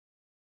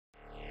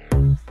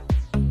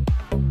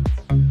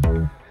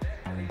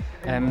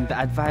The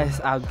advice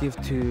I'll give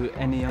to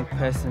any young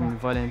person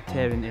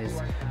volunteering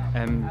is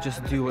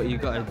just do what you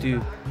gotta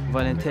do.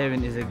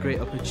 Volunteering is a great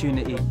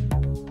opportunity.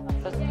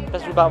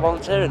 Best thing about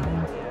volunteering,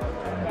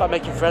 about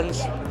making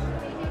friends,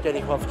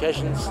 getting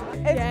qualifications.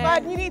 It's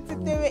fun, you need to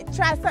do it,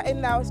 try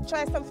something else,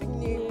 try something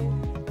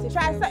new,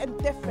 try something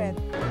different.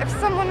 If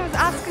someone was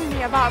asking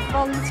me about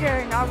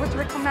volunteering, I would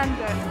recommend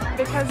it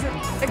because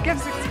it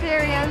gives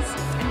experience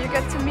and you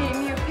get to meet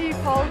new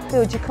people.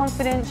 Build your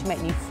confidence, you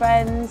make new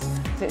friends,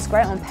 so it's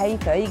great on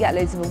paper, you get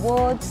loads of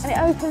awards and it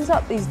opens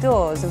up these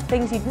doors of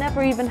things you'd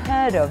never even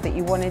heard of that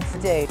you wanted to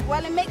do.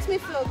 Well, it makes me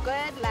feel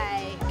good,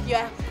 like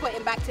you're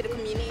putting back to the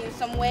community in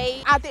some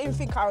way. I didn't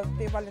think I would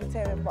be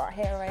volunteering, but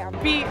here I am.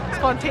 Be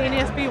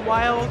spontaneous, be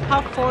wild,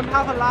 have fun,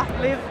 have a laugh,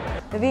 live.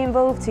 The Be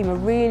Involved team are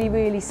really,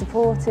 really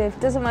supportive.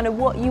 Doesn't matter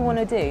what you want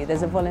to do,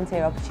 there's a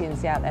volunteer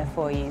opportunity out there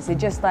for you, so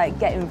just like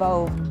get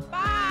involved.